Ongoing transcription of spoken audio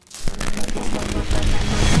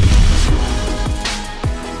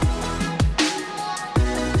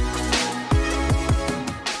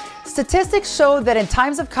Statistics show that in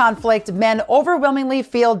times of conflict, men overwhelmingly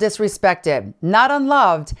feel disrespected, not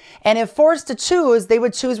unloved, and if forced to choose, they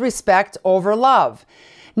would choose respect over love.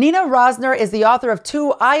 Nina Roesner is the author of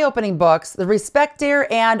two eye-opening books, The Respect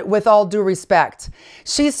Dare and With All Due Respect.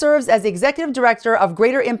 She serves as the executive director of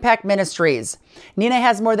Greater Impact Ministries. Nina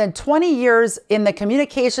has more than 20 years in the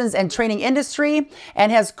communications and training industry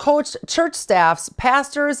and has coached church staffs,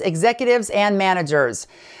 pastors, executives, and managers.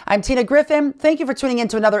 I'm Tina Griffin. Thank you for tuning in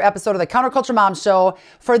to another episode of the Counterculture Mom Show.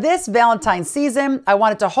 For this Valentine's season, I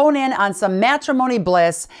wanted to hone in on some matrimony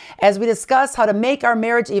bliss as we discuss how to make our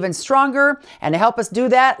marriage even stronger. And to help us do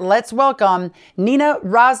that, let's welcome Nina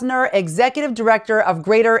Roesner, Executive Director of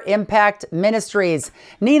Greater Impact Ministries.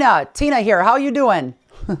 Nina, Tina here. How are you doing?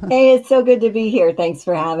 Hey, it's so good to be here. Thanks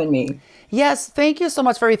for having me. Yes, thank you so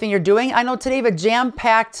much for everything you're doing. I know today you have a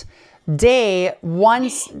jam-packed day.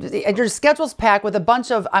 Your schedule's packed with a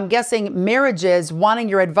bunch of, I'm guessing, marriages wanting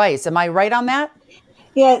your advice. Am I right on that?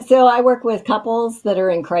 Yeah, so I work with couples that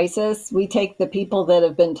are in crisis. We take the people that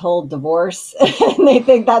have been told divorce and they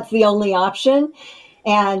think that's the only option.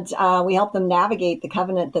 And we help them navigate the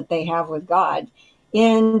covenant that they have with God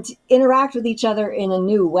and interact with each other in a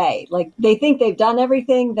new way. Like they think they've done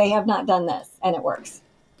everything. They have not done this, and it works.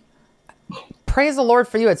 Praise the Lord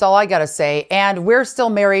for you. It's all I got to say. And we're still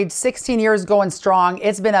married, 16 years going strong.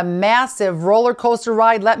 It's been a massive roller coaster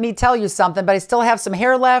ride. Let me tell you something, but I still have some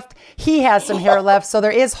hair left. He has some hair left. So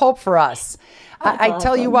there is hope for us. I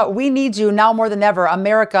tell you what, we need you now more than ever,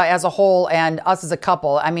 America as a whole and us as a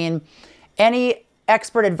couple. I mean, any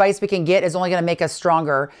expert advice we can get is only going to make us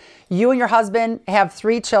stronger. You and your husband have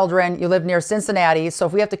 3 children. You live near Cincinnati. So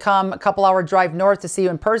if we have to come a couple-hour drive north to see you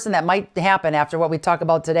in person, that might happen after what we talk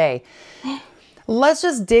about today. Let's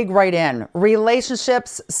just dig right in.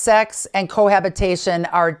 Relationships, sex, and cohabitation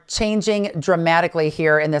are changing dramatically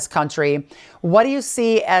here in this country. What do you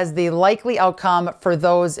see as the likely outcome for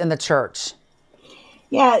those in the church?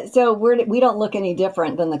 Yeah, so we don't look any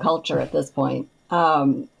different than the culture at this point.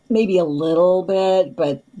 Maybe a little bit,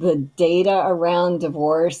 but the data around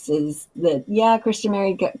divorce is that, yeah, Christian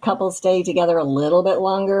married couples stay together a little bit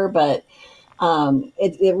longer, but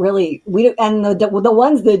it really, and the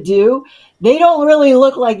ones that do, they don't really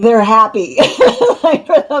look like they're happy, like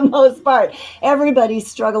for the most part.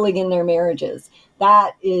 Everybody's struggling in their marriages.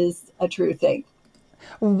 That is a true thing.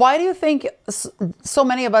 Why do you think so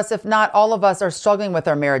many of us, if not all of us, are struggling with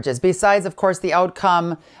our marriages? Besides, of course, the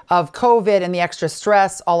outcome of COVID and the extra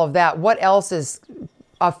stress, all of that, what else is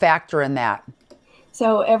a factor in that?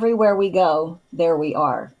 So everywhere we go, there we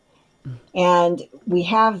are. And we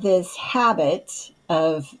have this habit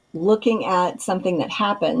of looking at something that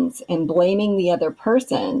happens and blaming the other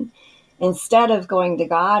person instead of going to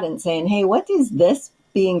God and saying, hey, what is this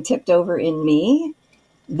being tipped over in me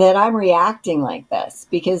that I'm reacting like this?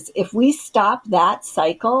 Because if we stop that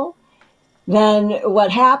cycle, then what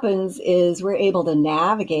happens is we're able to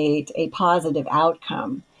navigate a positive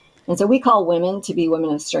outcome. And so we call women to be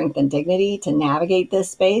women of strength and dignity to navigate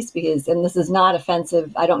this space because, and this is not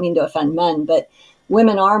offensive, I don't mean to offend men, but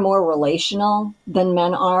women are more relational than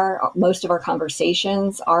men are. Most of our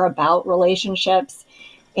conversations are about relationships.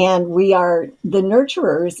 And we are the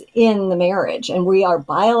nurturers in the marriage, and we are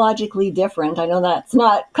biologically different. I know that's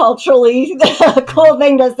not culturally a cool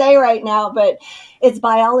thing to say right now, but it's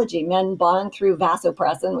biology. Men bond through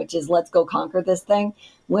vasopressin, which is let's go conquer this thing.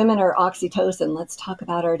 Women are oxytocin, let's talk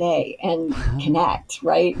about our day and connect,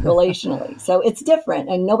 right, relationally. So it's different,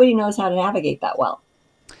 and nobody knows how to navigate that well.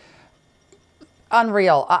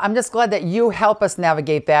 Unreal. I'm just glad that you help us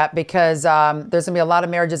navigate that because there's going to be a lot of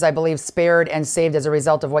marriages, I believe, spared and saved as a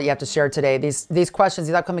result of what you have to share today. These questions,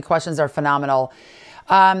 these upcoming questions are phenomenal.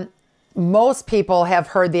 Most people have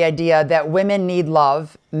heard the idea that women need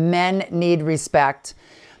love, men need respect.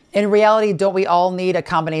 In reality, don't we all need a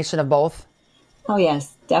combination of both? Oh,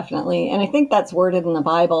 yes, definitely. And I think that's worded in the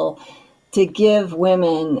Bible to give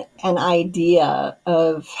women an idea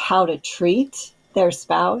of how to treat their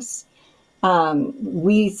spouse.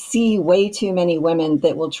 We see way too many women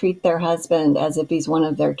that will treat their husband as if he's one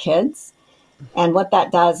of their kids. And what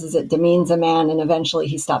that does is it demeans a man and eventually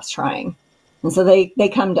he stops trying. And so they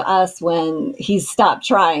come to us when he's stopped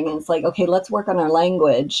trying and it's like, okay, let's work on our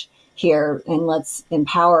language here and let's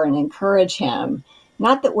empower and encourage him.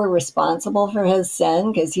 Not that we're responsible for his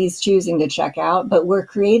sin because he's choosing to check out, but we're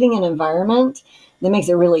creating an environment that makes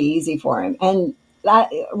it really easy for him. And that,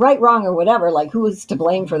 right, wrong, or whatever, like who is to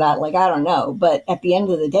blame for that? Like, I don't know. But at the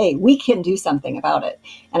end of the day, we can do something about it.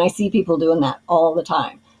 And I see people doing that all the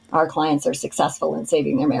time. Our clients are successful in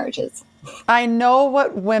saving their marriages. I know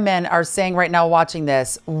what women are saying right now watching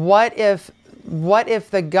this. What if what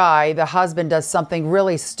if the husband does something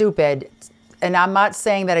really stupid? And I'm not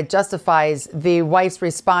saying that it justifies the wife's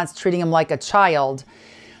response, treating him like a child.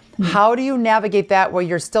 How do you navigate that where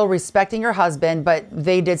you're still respecting your husband, but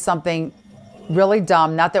they did something really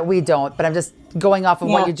dumb? Not that we don't, but I'm just going off of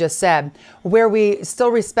what you just said, where we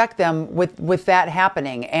still respect them with that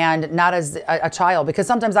happening and not as a child. Because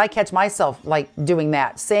sometimes I catch myself like doing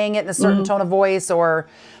that, saying it in a certain tone of voice or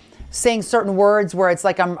saying certain words where it's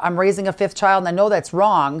like I'm raising a fifth child and I know that's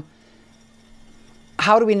wrong.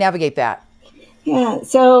 How do we navigate that? Yeah,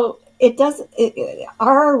 so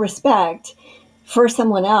our respect for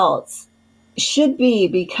someone else should be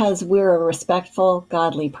because we're a respectful,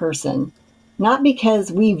 godly person, not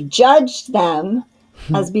because we've judged them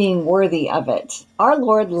as being worthy of it. Our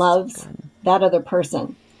Lord loves that other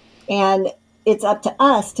person. And it's up to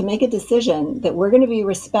us to make a decision that we're going to be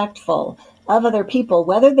respectful of other people,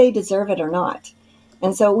 whether they deserve it or not.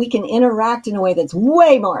 And so we can interact in a way that's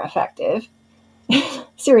way more effective,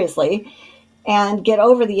 seriously, and get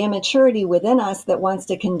over the immaturity within us that wants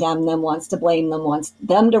to condemn them, wants to blame them, wants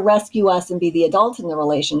them to rescue us and be the adult in the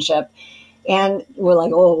relationship. And we're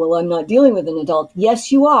like, oh, well, I'm not dealing with an adult.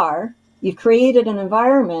 Yes, you are. You've created an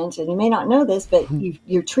environment, and you may not know this, but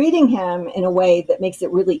you're treating him in a way that makes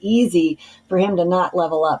it really easy for him to not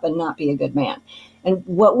level up and not be a good man. And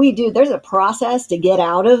what we do, there's a process to get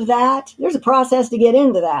out of that. There's a process to get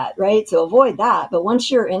into that, right? So avoid that. But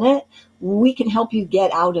once you're in it, we can help you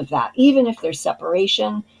get out of that. Even if there's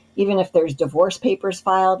separation, even if there's divorce papers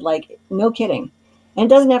filed, like, no kidding. And it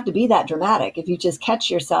doesn't have to be that dramatic. If you just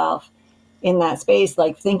catch yourself in that space,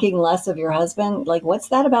 like thinking less of your husband, like, what's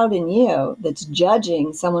that about in you that's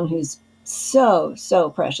judging someone who's so,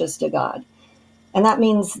 so precious to God? And that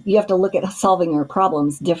means you have to look at solving your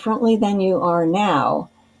problems differently than you are now.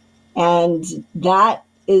 And that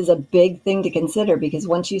is a big thing to consider, because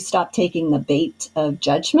once you stop taking the bait of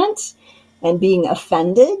judgment and being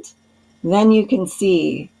offended, then you can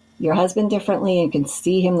see your husband differently and can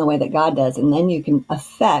see him the way that God does. And then you can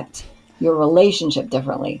affect your relationship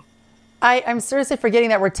differently. I'm seriously forgetting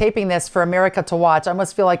that we're taping this for America to watch. I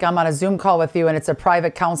almost feel like I'm on a Zoom call with you and it's a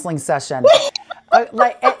private counseling session.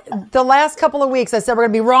 The last couple of weeks, I said we're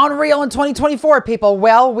going to be raw and real in 2024, people.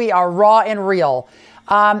 Well, we are raw and real.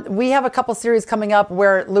 We have a couple series coming up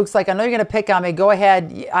where Luke's like, I know you're going to pick on me. Go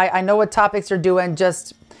ahead. I know what topics you're doing.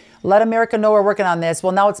 Just let America know we're working on this.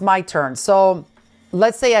 Well, now it's my turn. So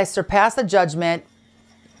let's say I surpass the judgment.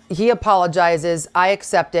 He apologizes. I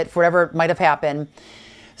accept it for whatever might have happened.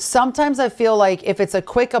 Sometimes I feel like if it's a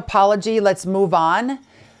quick apology, let's move on,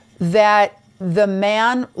 that the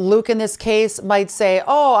man, Luke in this case, might say,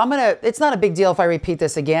 oh, it's not a big deal if I repeat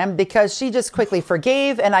this again, because she just quickly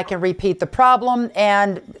forgave and I can repeat the problem.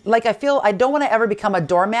 And like, I don't want to ever become a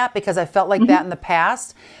doormat, because I felt like that in the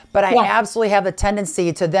past, but I absolutely have the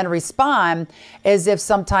tendency to then respond as if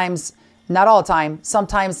sometimes, not all the time,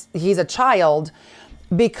 sometimes he's a child,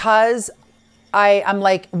 because I'm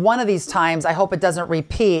like, one of these times, I hope it doesn't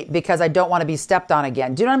repeat because I don't want to be stepped on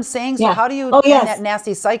again. Do you know what I'm saying? So how do you end that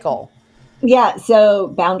nasty cycle? Yeah. So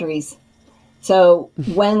boundaries. So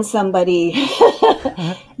when somebody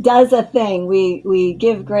does a thing, we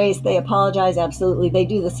give grace, they apologize. Absolutely. They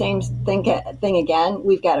do the same thing again.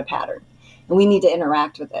 We've got a pattern and we need to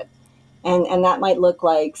interact with it. And that might look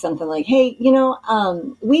like something like, hey,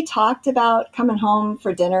 we talked about coming home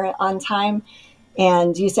for dinner on time.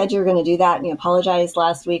 And you said you were going to do that, and you apologized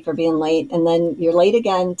last week for being late, and then you're late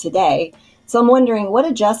again today. So I'm wondering, what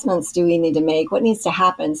adjustments do we need to make? What needs to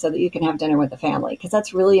happen so that you can have dinner with the family? Because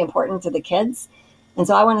that's really important to the kids. And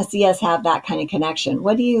so I want to see us have that kind of connection.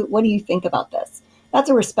 What do you think about this? That's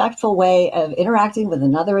a respectful way of interacting with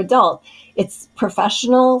another adult. It's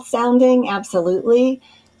professional sounding, absolutely.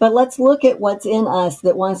 But let's look at what's in us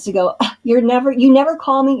that wants to go, you never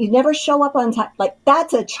call me, you never show up on time. Like,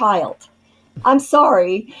 that's a child. I'm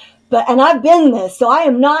sorry, and I've been this, so I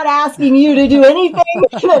am not asking you to do anything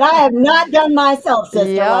that I have not done myself,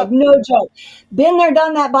 sister. Yep. Like, no joke. Been there,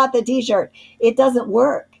 done that, bought the t-shirt. It doesn't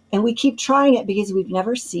work. And we keep trying it because we've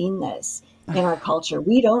never seen this in our culture.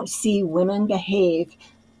 We don't see women behave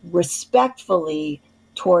respectfully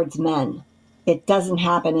towards men. It doesn't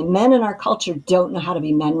happen. And men in our culture don't know how to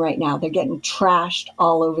be men right now. They're getting trashed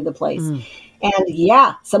all over the place. And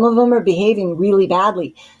yeah, some of them are behaving really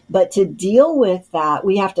badly. But to deal with that,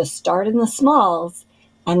 we have to start in the smalls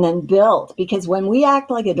and then build. Because when we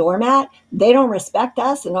act like a doormat, they don't respect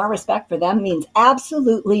us, and our respect for them means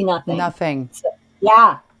absolutely nothing. Nothing. So,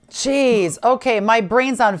 yeah. Jeez. Okay, my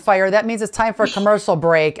brain's on fire. That means it's time for a commercial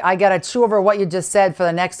break. I got to chew over what you just said for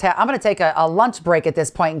the next half. I'm going to take a lunch break at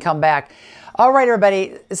this point and come back. All right,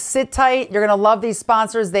 everybody, sit tight. You're going to love these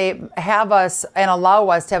sponsors. They have us and allow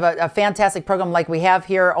us to have a fantastic program like we have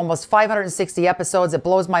here, almost 560 episodes. It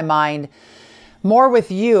blows my mind. More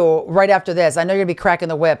with you right after this. I know you're going to be cracking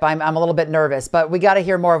the whip. I'm a little bit nervous, but we got to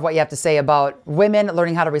hear more of what you have to say about women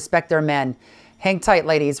learning how to respect their men. Hang tight,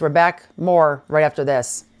 ladies. We're back more right after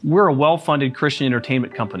this. We're a well-funded Christian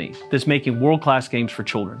entertainment company that's making world-class games for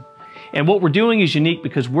children. And what we're doing is unique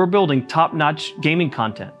because we're building top-notch gaming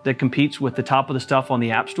content that competes with the top of the stuff on the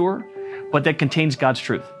App Store, but that contains God's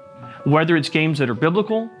truth. Whether it's games that are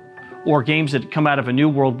biblical or games that come out of a new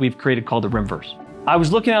world we've created called the Rimverse. I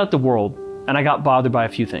was looking out at the world and I got bothered by a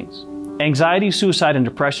few things. Anxiety, suicide, and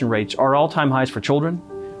depression rates are all-time highs for children,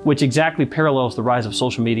 which exactly parallels the rise of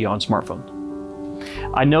social media on smartphones.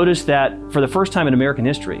 I noticed that for the first time in American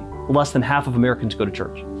history, less than half of Americans go to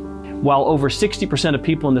church. While over 60% of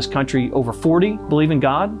people in this country over 40 believe in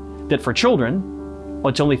God, that for children, well,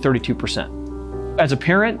 it's only 32%. As a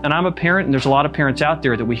parent, and I'm a parent, and there's a lot of parents out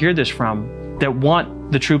there that we hear this from that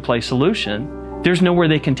want the true play solution, there's nowhere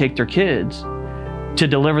they can take their kids to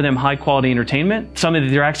deliver them high quality entertainment, something that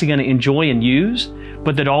they're actually going to enjoy and use,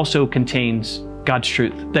 but that also contains God's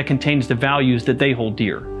truth, that contains the values that they hold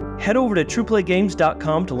dear. Head over to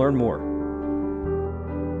trueplaygames.com to learn more.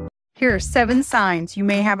 Here are 7 signs you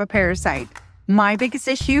may have a parasite. My biggest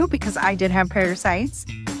issue, because I did have parasites,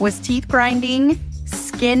 was teeth grinding,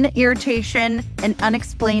 skin irritation, and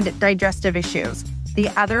unexplained digestive issues. The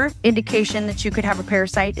other indication that you could have a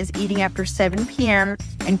parasite is eating after 7 p.m.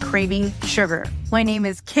 and craving sugar. My name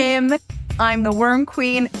is Kim. I'm the worm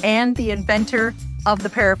queen and the inventor of the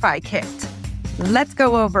Parafy Kit. Let's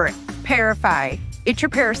go over it. Parafy. It's your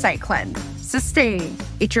parasite cleanse. Sustain.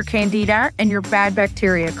 It's your candida and your bad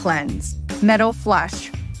bacteria cleanse. Metal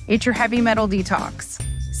flush. It's your heavy metal detox.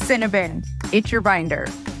 Cinnabon. It's your binder.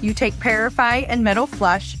 You take Parafy and metal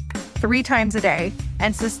flush 3 times a day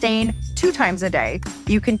and Sustain 2 times a day.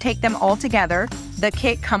 You can take them all together. The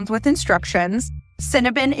kit comes with instructions.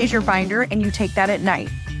 Cinnabon is your binder and you take that at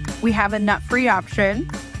night. We have a nut-free option.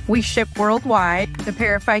 We ship worldwide. The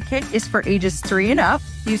Parafy Kit is for ages 3 and up.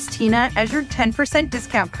 Use Tina as your 10%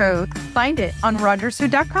 discount code. Find it on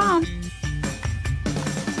rogersfood.com.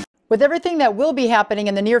 With everything that will be happening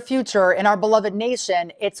in the near future in our beloved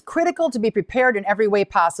nation, it's critical to be prepared in every way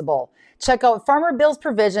possible. Check out Farmer Bill's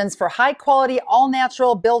provisions for high-quality,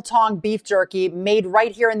 all-natural biltong beef jerky made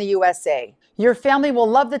right here in the USA. Your family will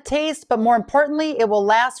love the taste, but more importantly, it will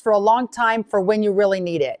last for a long time for when you really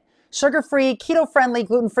need it. Sugar-free, keto-friendly,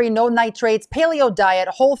 gluten-free, no nitrates, paleo diet,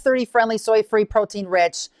 Whole30 friendly, soy-free,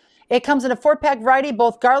 protein-rich. It comes in a 4-pack variety,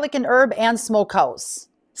 both garlic and herb and smokehouse.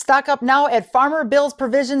 Stock up now at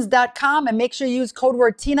farmerbillsprovisions.com and make sure you use code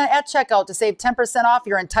word TINA at checkout to save 10% off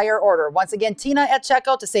your entire order. Once again, TINA at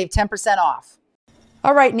checkout to save 10% off.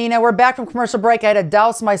 All right, Nina, we're back from commercial break. I had to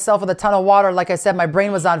douse myself with a ton of water. Like I said, my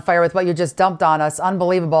brain was on fire with what you just dumped on us.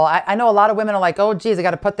 Unbelievable. I know a lot of women are like, oh, geez, I got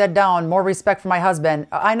to put that down. More respect for my husband.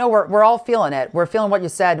 I know we're all feeling it. We're feeling what you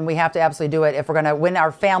said, and we have to absolutely do it if we're going to win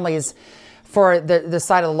our families for the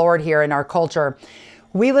side of the Lord here in our culture.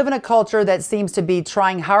 We live in a culture that seems to be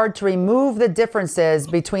trying hard to remove the differences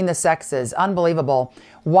between the sexes. Unbelievable.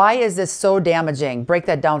 Why is this so damaging? Break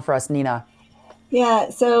that down for us, Nina. Yeah,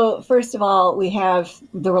 so first of all, we have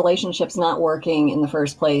the relationships not working in the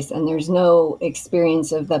first place, and there's no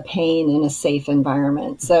experience of the pain in a safe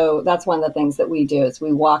environment. So that's one of the things that we do is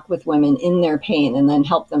we walk with women in their pain and then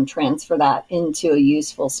help them transfer that into a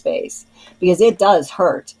useful space, because it does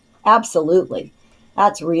hurt. Absolutely.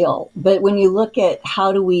 That's real. But when you look at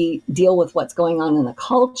how do we deal with what's going on in the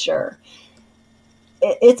culture,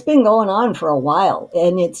 it's been going on for a while,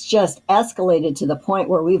 and it's just escalated to the point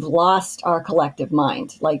where we've lost our collective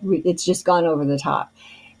mind. Like it's just gone over the top.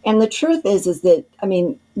 And the truth is that, I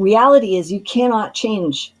mean, reality is you cannot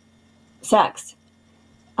change sex.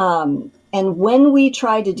 And when we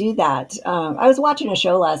try to do that, I was watching a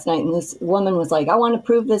show last night and this woman was like, I want to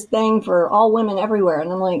prove this thing for all women everywhere.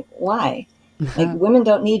 And I'm like, why? Like women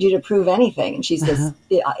don't need you to prove anything. And she's this,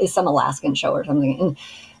 it's some Alaskan show or something.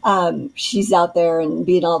 And she's out there and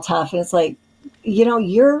being all tough. And it's like, you know,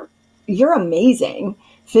 you're amazing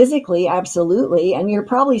physically. Absolutely. And you're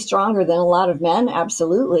probably stronger than a lot of men.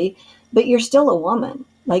 Absolutely. But you're still a woman.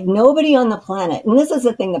 Like nobody on the planet. And this is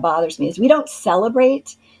the thing that bothers me is we don't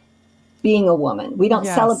celebrate being a woman. We don't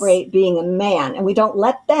celebrate being a man, and we don't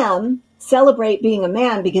let them celebrate being a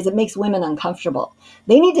man because it makes women uncomfortable.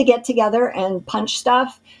 They need to get together and punch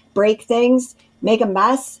stuff, break things, make a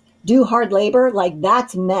mess, do hard labor. Like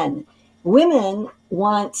that's men. Women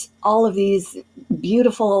want all of these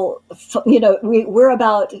beautiful, we're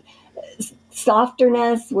about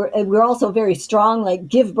softness. We're also very strong, like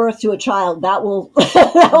give birth to a child. That will,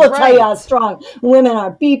 tell you how strong women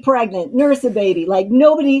are. Be pregnant, nurse a baby. Like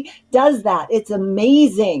nobody does that. It's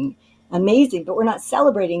amazing, but we're not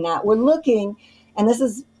celebrating that. We're looking, and this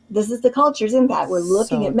is the culture's impact. We're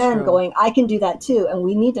looking at men going, I can do that too. And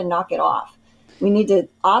we need to knock it off. We need to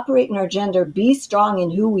operate in our gender, be strong in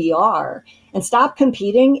who we are, and stop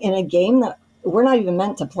competing in a game that we're not even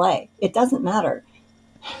meant to play. It doesn't matter.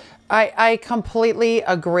 I completely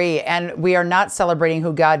agree. And we are not celebrating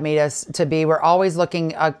who God made us to be. We're always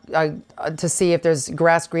looking to see if there's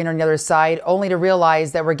grass greener on the other side, only to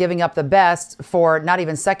realize that we're giving up the best for not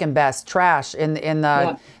even second best, trash in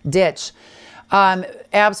the ditch.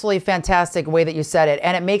 Absolutely fantastic way that you said it.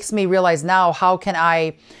 And it makes me realize now, how can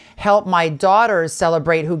I help my daughters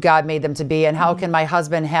celebrate who God made them to be? And how can my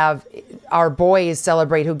husband have our boys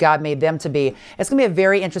celebrate who God made them to be? It's going to be a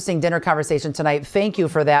very interesting dinner conversation tonight. Thank you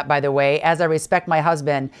for that, by the way, as I respect my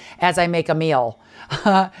husband as I make a meal.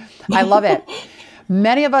 I love it.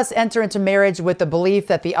 Many of us enter into marriage with the belief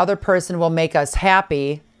that the other person will make us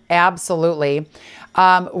happy. Absolutely.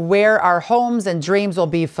 Where our homes and dreams will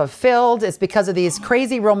be fulfilled. It's because of these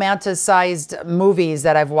crazy romanticized movies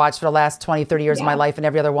that I've watched for the last 20, 30 years of my life, and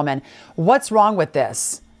every other woman. What's wrong with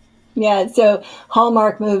this? Yeah, so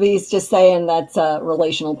Hallmark movies, just saying that's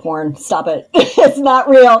relational porn. Stop it. It's not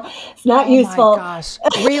real. It's not useful. Oh my gosh.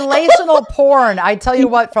 Relational porn. I tell you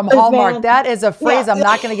what, from Hallmark, that is a phrase I'm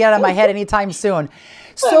not going to get out of my head anytime soon.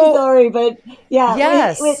 So I'm sorry, but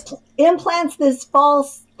yes. It implants this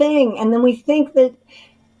false thing, and then we think that,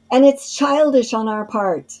 and it's childish on our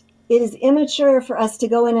part. It is immature for us to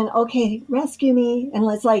go in and, okay, rescue me. And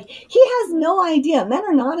it's like, he has no idea. Men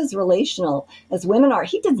are not as relational as women are.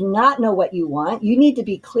 He does not know what you want. You need to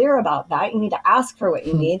be clear about that. You need to ask for what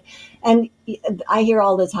you need. And I hear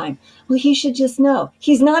all the time, well, he should just know.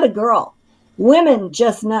 He's not a girl. Women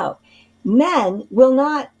just know. Men will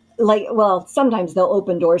not, sometimes they'll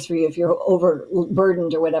open doors for you if you're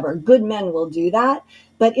overburdened or whatever. Good men will do that.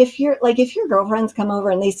 But if your girlfriends come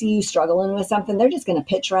over and they see you struggling with something, they're just going to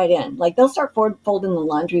pitch right in. Like they'll start folding the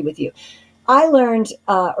laundry with you. I learned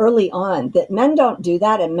early on that men don't do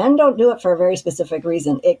that, and men don't do it for a very specific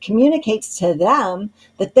reason. It communicates to them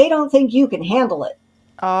that they don't think you can handle it.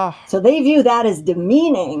 Oh. So they view that as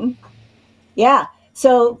demeaning. Yeah.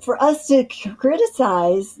 So for us to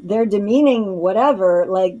criticize their demeaning whatever,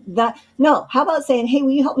 like that, no. How about saying, hey,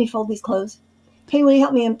 will you help me fold these clothes? Hey, will you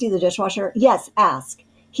help me empty the dishwasher? Yes, ask.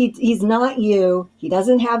 He's not you. He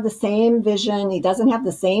doesn't have the same vision. He doesn't have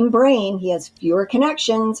the same brain. He has fewer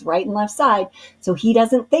connections, right and left side. So he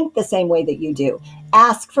doesn't think the same way that you do.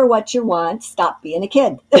 Ask for what you want. Stop being a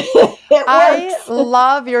kid. I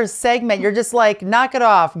love your segment. You're just like, knock it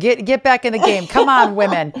off. Get back in the game. Come on,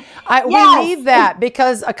 women. Yes. We need that,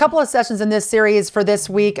 because a couple of sessions in this series for this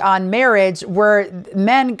week on marriage were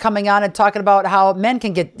men coming on and talking about how men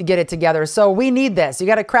can get it together. So we need this. You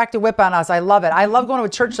got to crack the whip on us. I love it. I love going to a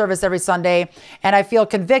church service every Sunday, and I feel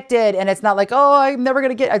convicted, and it's not like, oh, I'm never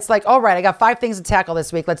going to get, it's like, all right, I got 5 things to tackle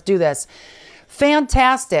this week. Let's do this.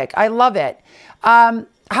 Fantastic. I love it.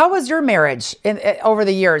 How was your marriage over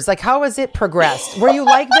the years? Like, how has it progressed? Were you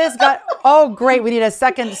like this? Oh, great. We need a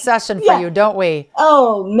second session for you, don't we?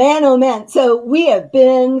 Oh, man. So we have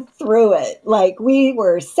been through it. Like, we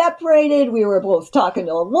were separated. We were both talking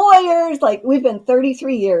to lawyers. Like, we've been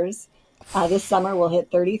 33 years. This summer we'll hit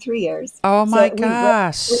 33 years. Oh my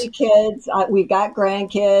gosh. 3 kids. We've got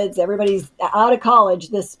grandkids. Everybody's out of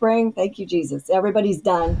college this spring. Thank you, Jesus. Everybody's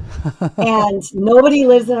done. And nobody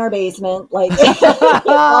lives in our basement. Like,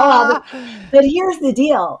 but here's the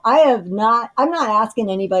deal. I'm not asking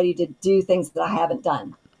anybody to do things that I haven't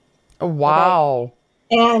done. Wow.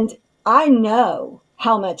 Okay? And I know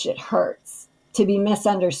how much it hurts to be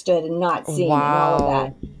misunderstood and not seen and all of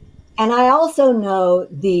that. And I also know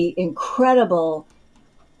the incredible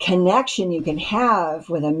connection you can have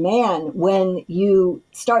with a man when you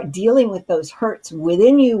start dealing with those hurts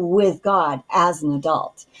within you with God as an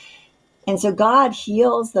adult. And so God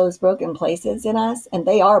heals those broken places in us, and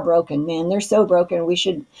they are broken, man. They're so broken. We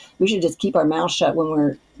should just keep our mouth shut when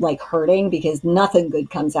we're like hurting, because nothing good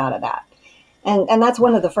comes out of that. And that's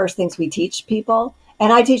one of the first things we teach people.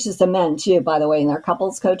 And I teach this to men too, by the way, in our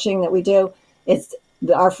couples coaching that we do.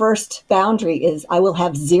 Our first boundary is I will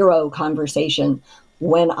have 0 conversation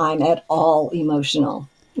when I'm at all emotional.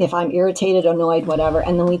 If I'm irritated, annoyed, whatever.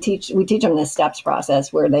 And then we teach them this steps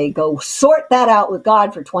process where they go sort that out with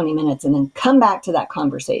God for 20 minutes and then come back to that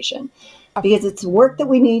conversation. Because it's work that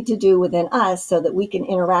we need to do within us so that we can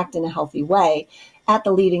interact in a healthy way. at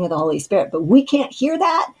the leading of the Holy Spirit. But we can't hear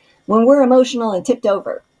that when we're emotional and tipped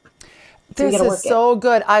over. So this is so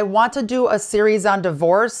good. I want to do a series on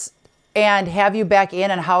divorce and have you back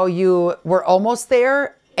in and how you were almost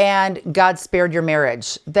there and God spared your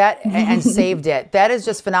marriage and saved it. That is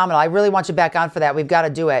just phenomenal. I really want you back on for that. We've got to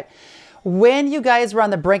do it. When you guys were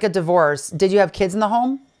on the brink of divorce, did you have kids in the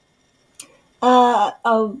home?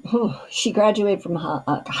 She graduated from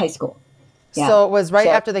high school. Yeah. So it was right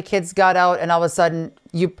after the kids got out, and all of a sudden,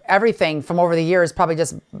 everything from over the years probably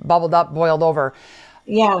just bubbled up, boiled over.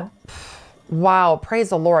 Yeah. Wow, praise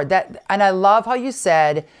the Lord. And I love how you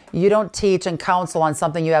said you don't teach and counsel on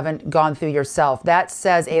something you haven't gone through yourself. That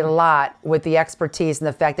says a lot with the expertise and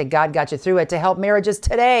the fact that God got you through it to help marriages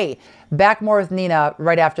today. Back more with Nina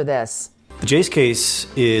right after this. The Jace case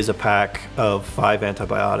is a pack of 5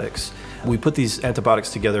 antibiotics. We put these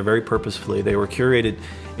antibiotics together very purposefully. They were curated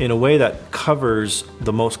in a way that covers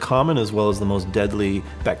the most common as well as the most deadly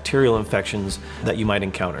bacterial infections that you might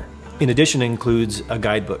encounter. In addition, it includes a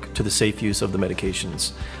guidebook to the safe use of the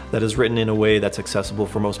medications that is written in a way that's accessible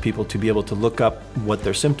for most people to be able to look up what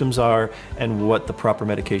their symptoms are and what the proper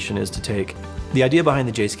medication is to take. The idea behind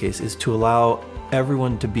the Jace case is to allow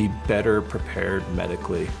everyone to be better prepared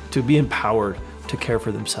medically, to be empowered to care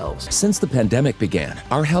for themselves. Since the pandemic began,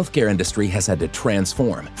 our healthcare industry has had to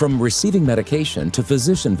transform. From receiving medication to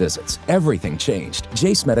physician visits, everything changed.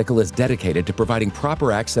 Jace Medical is dedicated to providing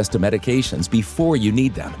proper access to medications before you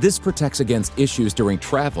need them. This protects against issues during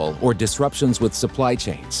travel or disruptions with supply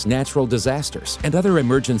chains, natural disasters, and other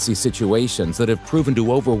emergency situations that have proven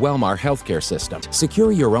to overwhelm our healthcare system.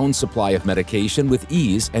 Secure your own supply of medication with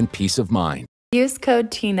ease and peace of mind. Use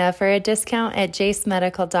code TINA for a discount at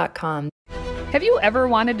jacemedical.com. Have you ever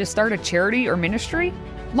wanted to start a charity or ministry?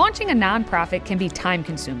 Launching a nonprofit can be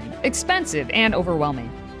time-consuming, expensive, and overwhelming.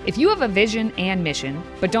 If you have a vision and mission,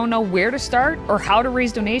 but don't know where to start or how to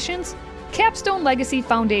raise donations, Capstone Legacy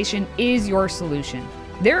Foundation is your solution.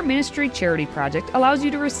 Their ministry charity project allows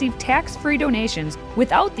you to receive tax-free donations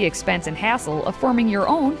without the expense and hassle of forming your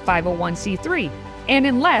own 501c3, and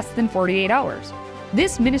in less than 48 hours.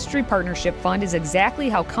 This ministry partnership fund is exactly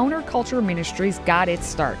how Counterculture Ministries got its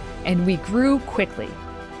start, and we grew quickly.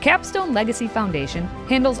 Capstone Legacy Foundation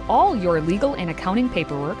handles all your legal and accounting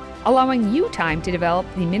paperwork, allowing you time to develop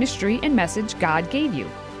the ministry and message God gave you.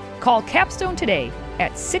 Call Capstone today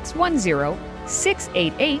at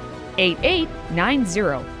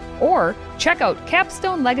 610-688-8890 or check out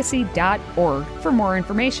capstonelegacy.org for more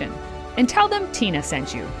information. And tell them Tina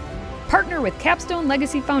sent you. Partner with Capstone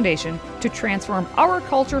Legacy Foundation to transform our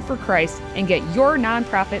culture for Christ and get your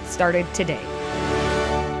nonprofit started today.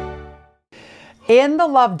 In The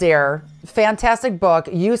Love Dare, fantastic book,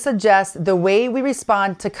 you suggest the way we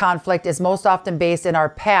respond to conflict is most often based in our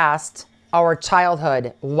past, our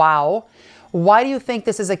childhood. Wow. Why do you think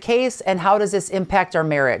this is a case, and how does this impact our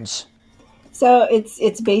marriage? So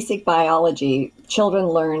it's basic biology. Children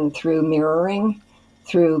learn through mirroring,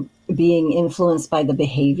 through being influenced by the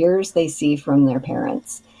behaviors they see from their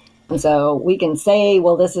parents. And so we can say,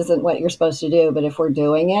 well, this isn't what you're supposed to do, but if we're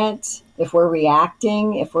doing it, if we're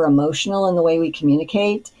reacting, if we're emotional in the way we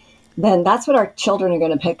communicate, then that's what our children are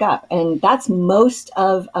going to pick up. And that's most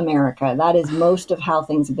of America. That is most of how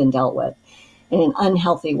things have been dealt with in an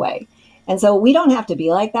unhealthy way. And so we don't have to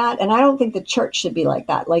be like that. And I don't think the church should be like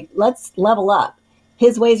that. Like, let's level up.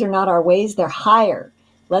 His ways are not our ways. They're higher.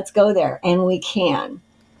 Let's go there. And we can.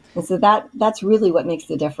 And so that's really what makes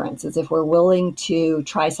the difference, is if we're willing to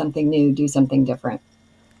try something new, do something different.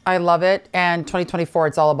 I love it. And 2024,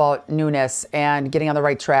 it's all about newness and getting on the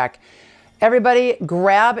right track. Everybody,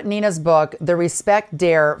 grab Nina's book, The Respect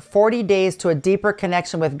Dare, 40 Days to a Deeper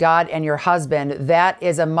Connection with God and Your Husband. That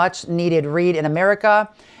is a much needed read in America.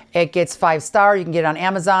 It gets 5-star. You can get it on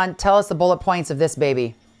Amazon. Tell us the bullet points of this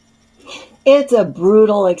baby. It's a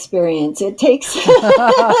brutal experience. It takes so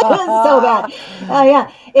bad.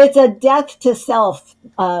 Yeah, it's a death to self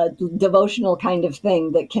devotional kind of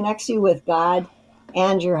thing that connects you with God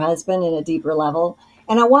and your husband in a deeper level.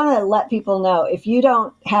 And I want to let people know, if you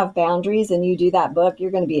don't have boundaries and you do that book, you're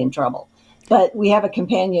going to be in trouble. But we have a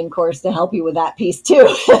companion course to help you with that piece too,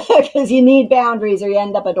 because you need boundaries or you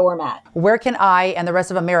end up a doormat. Where can I and the rest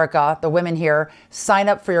of America, the women here, sign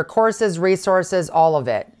up for your courses, resources, all of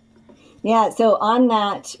it? Yeah, so on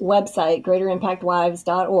that website,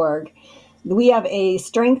 greaterimpactwives.org, we have a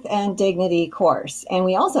Strength and Dignity course. And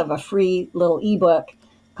we also have a free little ebook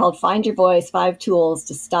called Find Your Voice, 5 Tools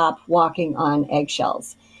to Stop Walking on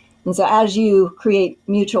Eggshells. And so as you create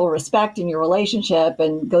mutual respect in your relationship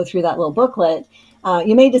and go through that little booklet,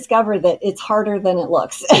 you may discover that it's harder than it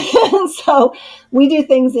looks. And so we do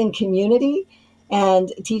things in community.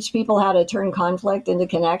 and teach people how to turn conflict into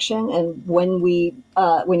connection. And when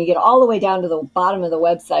you get all the way down to the bottom of the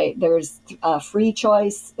website, there's a free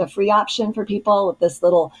choice, a free option for people with this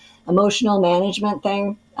little emotional management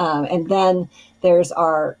thing. And then there's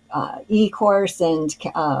our e-course and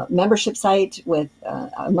membership site with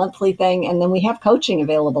a monthly thing. And then we have coaching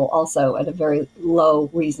available also at a very low,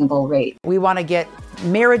 reasonable rate. We want to get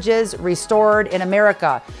marriages restored in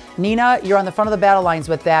America. Nina, you're on the front of the battle lines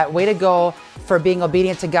with that. Way to go for being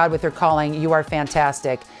obedient to God with your calling. You are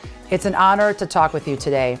fantastic. It's an honor to talk with you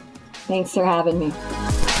today. Thanks for having me.